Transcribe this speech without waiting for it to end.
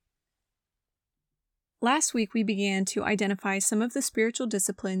Last week, we began to identify some of the spiritual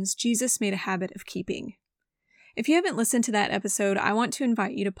disciplines Jesus made a habit of keeping. If you haven't listened to that episode, I want to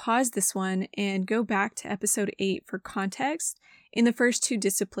invite you to pause this one and go back to episode 8 for context in the first two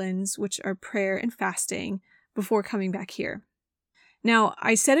disciplines, which are prayer and fasting, before coming back here. Now,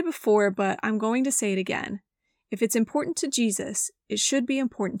 I said it before, but I'm going to say it again. If it's important to Jesus, it should be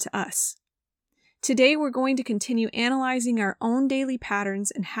important to us. Today, we're going to continue analyzing our own daily patterns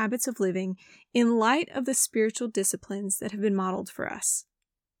and habits of living in light of the spiritual disciplines that have been modeled for us.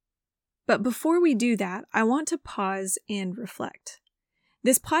 But before we do that, I want to pause and reflect.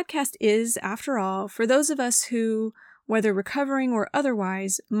 This podcast is, after all, for those of us who, whether recovering or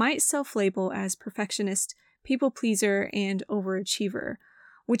otherwise, might self-label as perfectionist, people-pleaser, and overachiever,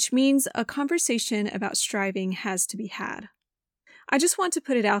 which means a conversation about striving has to be had. I just want to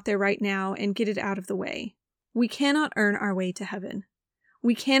put it out there right now and get it out of the way. We cannot earn our way to heaven.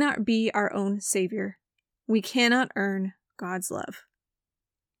 We cannot be our own savior. We cannot earn God's love.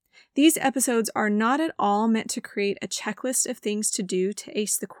 These episodes are not at all meant to create a checklist of things to do to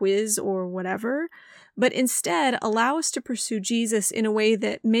ace the quiz or whatever, but instead allow us to pursue Jesus in a way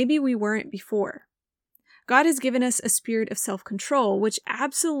that maybe we weren't before. God has given us a spirit of self-control, which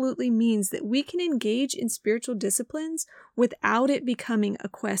absolutely means that we can engage in spiritual disciplines without it becoming a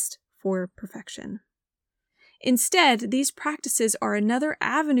quest for perfection. Instead, these practices are another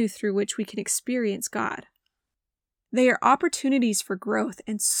avenue through which we can experience God. They are opportunities for growth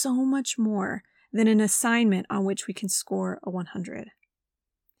and so much more than an assignment on which we can score a 100.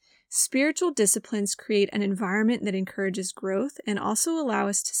 Spiritual disciplines create an environment that encourages growth and also allow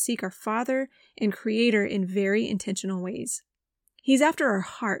us to seek our Father and Creator in very intentional ways. He's after our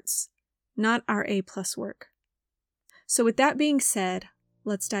hearts, not our A+ work. So with that being said,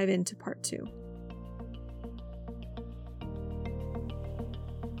 let's dive into part 2.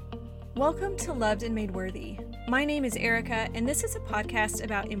 Welcome to Loved and Made Worthy. My name is Erica, and this is a podcast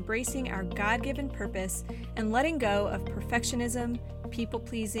about embracing our God-given purpose and letting go of perfectionism,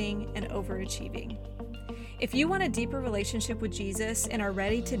 people-pleasing, and overachieving. If you want a deeper relationship with Jesus and are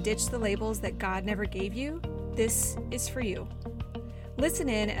ready to ditch the labels that God never gave you, this is for you. Listen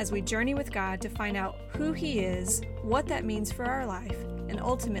in as we journey with God to find out who He is, what that means for our life, and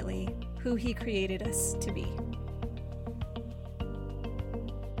ultimately, who He created us to be.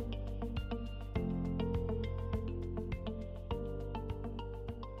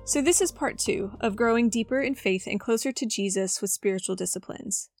 So this is part 2 of growing deeper in faith and closer to Jesus with spiritual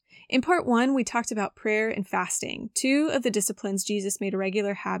disciplines. In part 1, we talked about prayer and fasting, 2 of the disciplines Jesus made a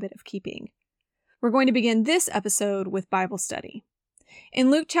regular habit of keeping. We're going to begin this episode with Bible study. In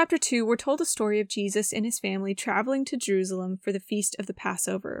Luke chapter 2, we're told a story of Jesus and his family traveling to Jerusalem for the feast of the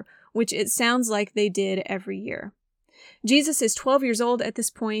Passover, which it sounds like they did every year. Jesus is 12 years old at this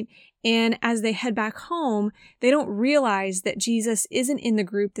point, and as they head back home, they don't realize that Jesus isn't in the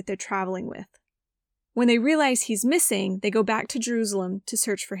group that they're traveling with. When they realize he's missing, they go back to Jerusalem to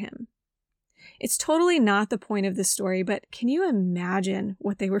search for him. It's totally not the point of this story, but can you imagine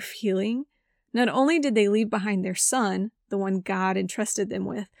what they were feeling? Not only did they leave behind their son, the one God entrusted them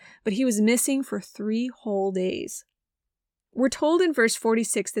with, but he was missing for 3 whole days. We're told in verse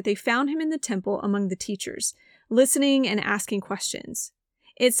 46 that they found him in the temple among the teachers, listening and asking questions.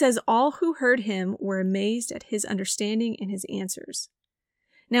 It says all who heard him were amazed at his understanding and his answers.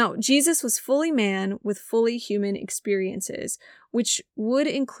 Now, Jesus was fully man with fully human experiences, which would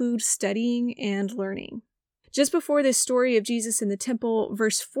include studying and learning. Just before this story of Jesus in the temple,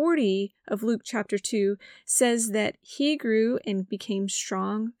 verse 40 of Luke chapter 2 says that he grew and became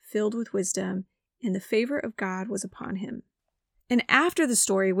strong, filled with wisdom, and the favor of God was upon him. And after the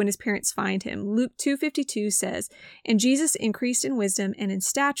story, when his parents find him, Luke 2:52 says, "And Jesus increased in wisdom and in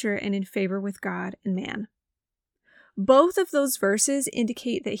stature and in favor with God and man." Both of those verses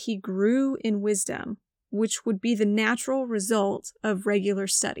indicate that he grew in wisdom, which would be the natural result of regular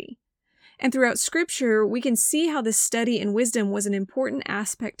study. And throughout Scripture, we can see how this study in wisdom was an important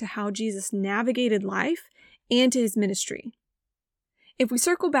aspect to how Jesus navigated life and to his ministry. If we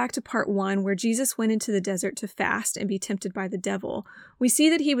circle back to part 1, where Jesus went into the desert to fast and be tempted by the devil, we see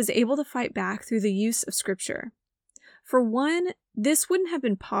that he was able to fight back through the use of Scripture. For one, this wouldn't have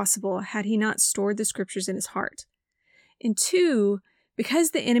been possible had he not stored the Scriptures in his heart. And 2,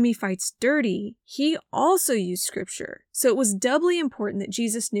 because the enemy fights dirty, he also used Scripture, so it was doubly important that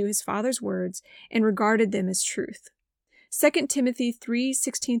Jesus knew his Father's words and regarded them as truth. 2 Timothy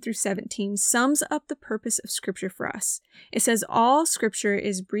 3:16-17 sums up the purpose of Scripture for us. It says, "All Scripture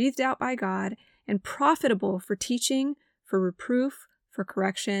is breathed out by God and profitable for teaching, for reproof, for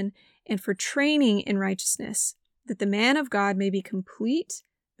correction, and for training in righteousness, that the man of God may be complete,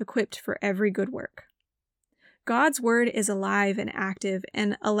 equipped for every good work." God's word is alive and active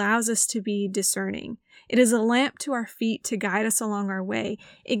and allows us to be discerning. It is a lamp to our feet to guide us along our way.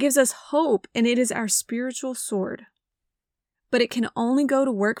 It gives us hope, and it is our spiritual sword. But it can only go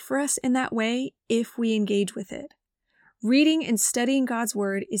to work for us in that way if we engage with it. Reading and studying God's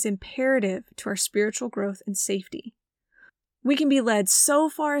word is imperative to our spiritual growth and safety. We can be led so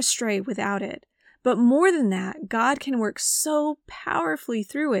far astray without it, but more than that, God can work so powerfully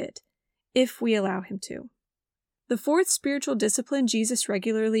through it if we allow him to. The fourth spiritual discipline Jesus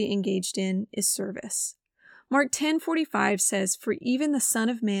regularly engaged in is service. Mark 10:45 says, "For even the Son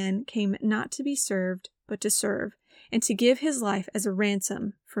of Man came not to be served, but to serve, and to give his life as a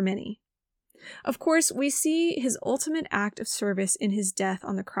ransom for many." Of course, we see his ultimate act of service in his death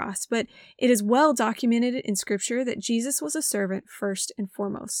on the cross, but it is well documented in Scripture that Jesus was a servant first and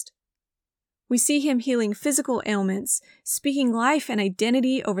foremost. We see him healing physical ailments, speaking life and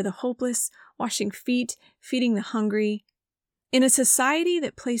identity over the hopeless, washing feet, feeding the hungry. In a society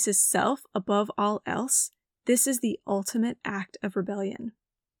that places self above all else, this is the ultimate act of rebellion.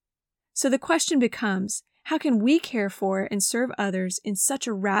 So the question becomes, how can we care for and serve others in such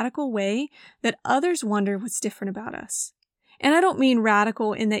a radical way that others wonder what's different about us? And I don't mean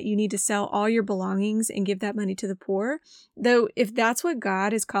radical in that you need to sell all your belongings and give that money to the poor, though if that's what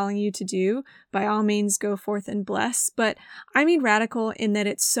God is calling you to do, by all means go forth and bless. But I mean radical in that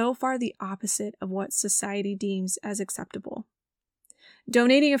it's so far the opposite of what society deems as acceptable.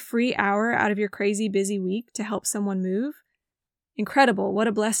 Donating a free hour out of your crazy busy week to help someone move? Incredible, what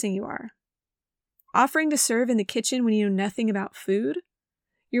a blessing you are. Offering to serve in the kitchen when you know nothing about food?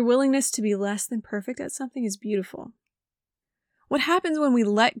 Your willingness to be less than perfect at something is beautiful. What happens when we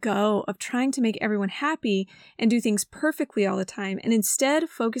let go of trying to make everyone happy and do things perfectly all the time and instead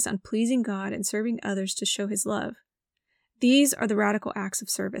focus on pleasing God and serving others to show his love? These are the radical acts of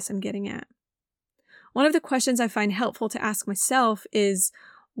service I'm getting at. One of the questions I find helpful to ask myself is,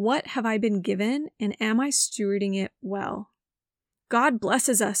 what have I been given and am I stewarding it well? God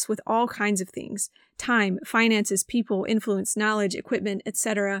blesses us with all kinds of things: time, finances, people, influence, knowledge, equipment,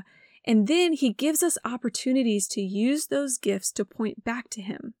 etc. And then he gives us opportunities to use those gifts to point back to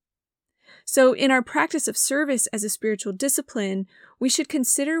him. So in our practice of service as a spiritual discipline, we should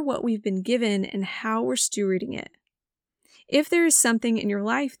consider what we've been given and how we're stewarding it. If there is something in your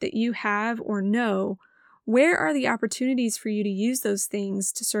life that you have or know, where are the opportunities for you to use those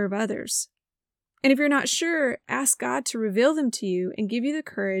things to serve others? And if you're not sure, ask God to reveal them to you and give you the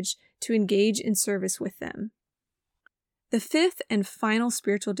courage to engage in service with them. The fifth and final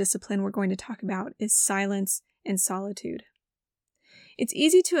spiritual discipline we're going to talk about is silence and solitude. It's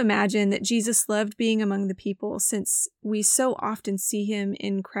easy to imagine that Jesus loved being among the people, since we so often see him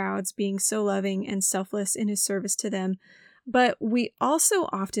in crowds being so loving and selfless in his service to them, but we also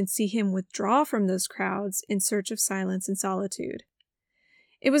often see him withdraw from those crowds in search of silence and solitude.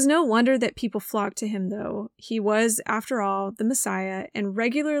 It was no wonder that people flocked to him, though. He was, after all, the Messiah and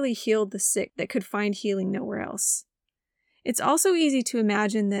regularly healed the sick that could find healing nowhere else. It's also easy to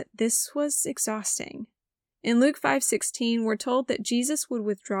imagine that this was exhausting. In Luke 5:16, we're told that Jesus would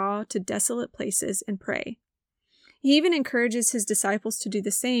withdraw to desolate places and pray. He even encourages his disciples to do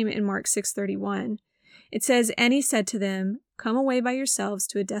the same in Mark 6:31. It says, "And he said to them, 'Come away by yourselves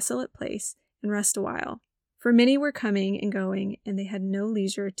to a desolate place and rest a while.' For many were coming and going, and they had no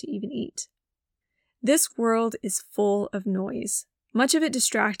leisure to even eat." This world is full of noise, much of it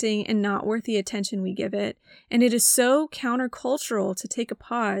distracting and not worth the attention we give it, and it is so countercultural to take a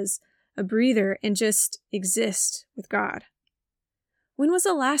pause, a breather, and just exist with God. When was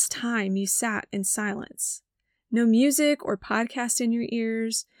the last time you sat in silence? No music or podcast in your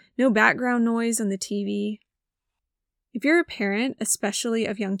ears, no background noise on the TV. If you're a parent, especially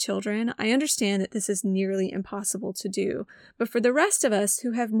of young children, I understand that this is nearly impossible to do, but for the rest of us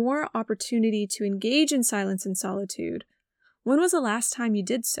who have more opportunity to engage in silence and solitude, when was the last time you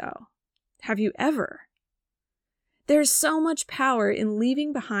did so? Have you ever? There's so much power in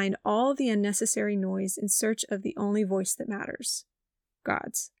leaving behind all the unnecessary noise in search of the only voice that matters,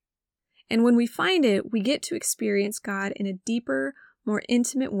 God's. And when we find it, we get to experience God in a deeper, more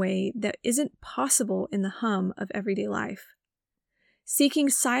intimate way that isn't possible in the hum of everyday life. Seeking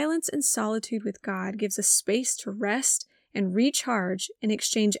silence and solitude with God gives us space to rest and recharge and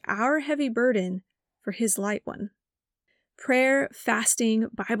exchange our heavy burden for his light one. Prayer, fasting,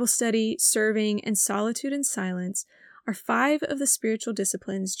 Bible study, serving, and solitude and silence are 5 of the spiritual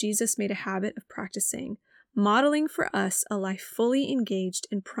disciplines Jesus made a habit of practicing, modeling for us a life fully engaged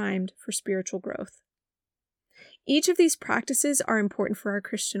and primed for spiritual growth. Each of these practices are important for our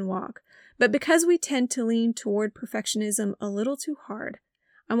Christian walk, but because we tend to lean toward perfectionism a little too hard,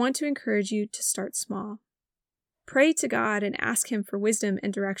 I want to encourage you to start small. Pray to God and ask Him for wisdom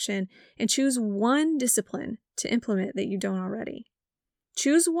and direction, and choose one discipline to implement that you don't already.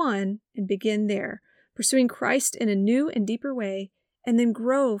 Choose one and begin there, pursuing Christ in a new and deeper way, and then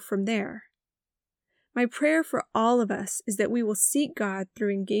grow from there. My prayer for all of us is that we will seek God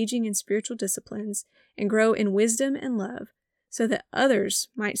through engaging in spiritual disciplines and grow in wisdom and love, so that others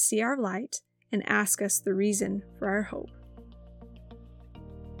might see our light and ask us the reason for our hope.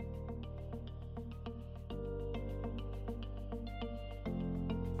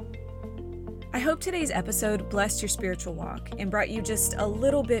 I hope today's episode blessed your spiritual walk and brought you just a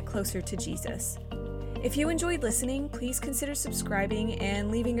little bit closer to Jesus. If you enjoyed listening, please consider subscribing and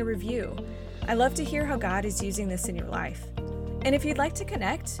leaving a review. I love to hear how God is using this in your life. And if you'd like to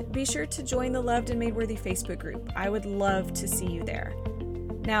connect, be sure to join the Loved and Made Worthy Facebook group. I would love to see you there.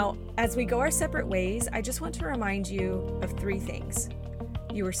 Now, as we go our separate ways, I just want to remind you of 3 things.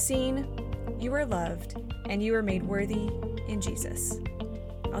 You are seen, you are loved, and you are made worthy in Jesus.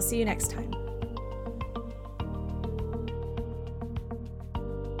 I'll see you next time.